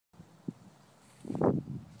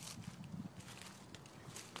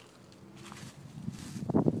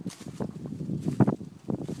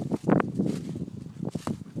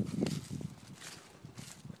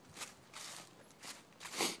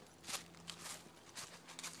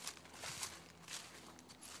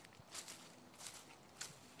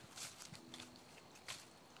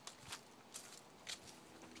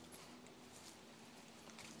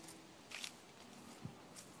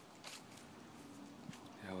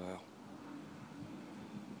while.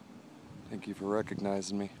 Thank you for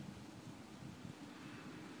recognizing me.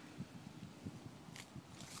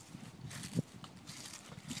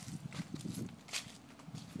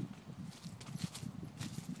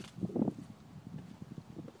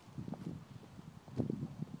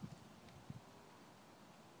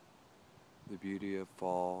 The beauty of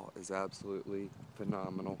fall is absolutely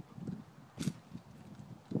phenomenal.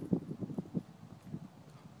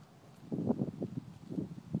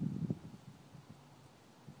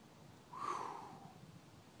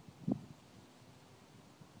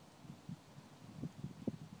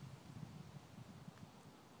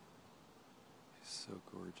 It's so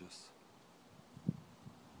gorgeous.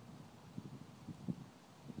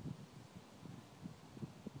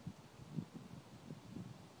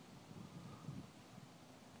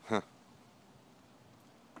 Huh.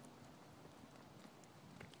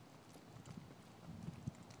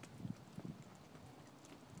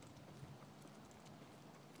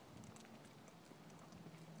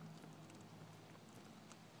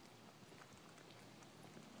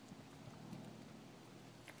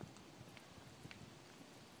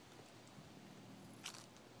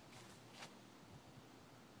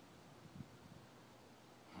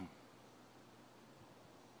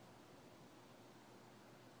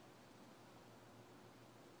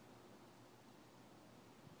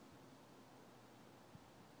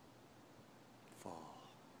 Fall.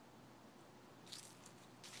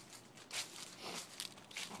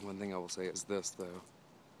 One thing I will say is this, though.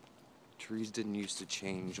 Trees didn't used to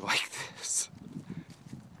change like this.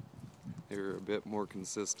 They were a bit more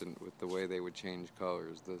consistent with the way they would change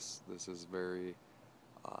colors. This is very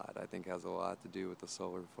odd. I think has a lot to do with the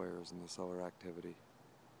solar flares and the solar activity.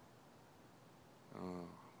 Oh,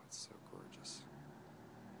 it's so gorgeous.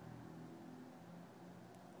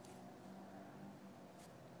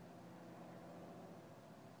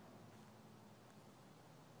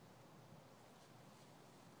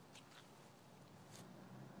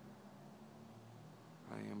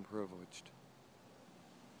 I am privileged.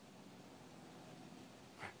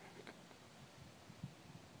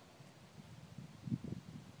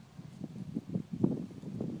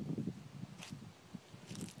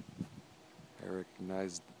 I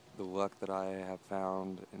recognize the luck that I have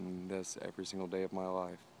found in this every single day of my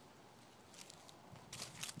life.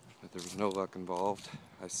 But there was no luck involved.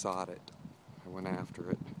 I sought it. I went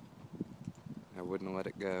after it. I wouldn't let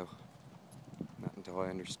it go. Not until I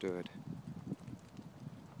understood.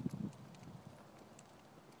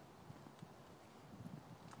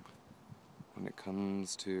 When it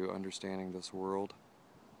comes to understanding this world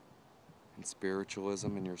and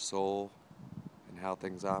spiritualism in your soul and how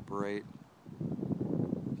things operate,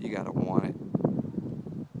 you gotta want it.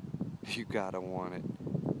 You gotta want it.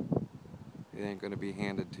 It ain't gonna be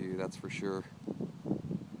handed to you, that's for sure.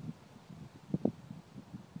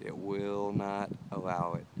 It will not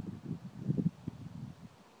allow it.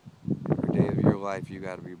 Every day of your life you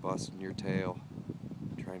gotta be busting your tail,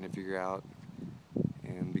 trying to figure out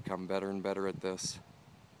and become better and better at this.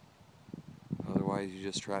 Otherwise you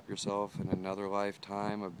just trap yourself in another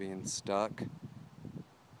lifetime of being stuck,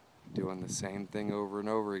 doing the same thing over and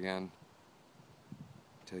over again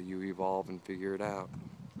until you evolve and figure it out.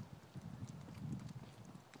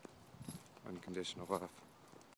 Unconditional love.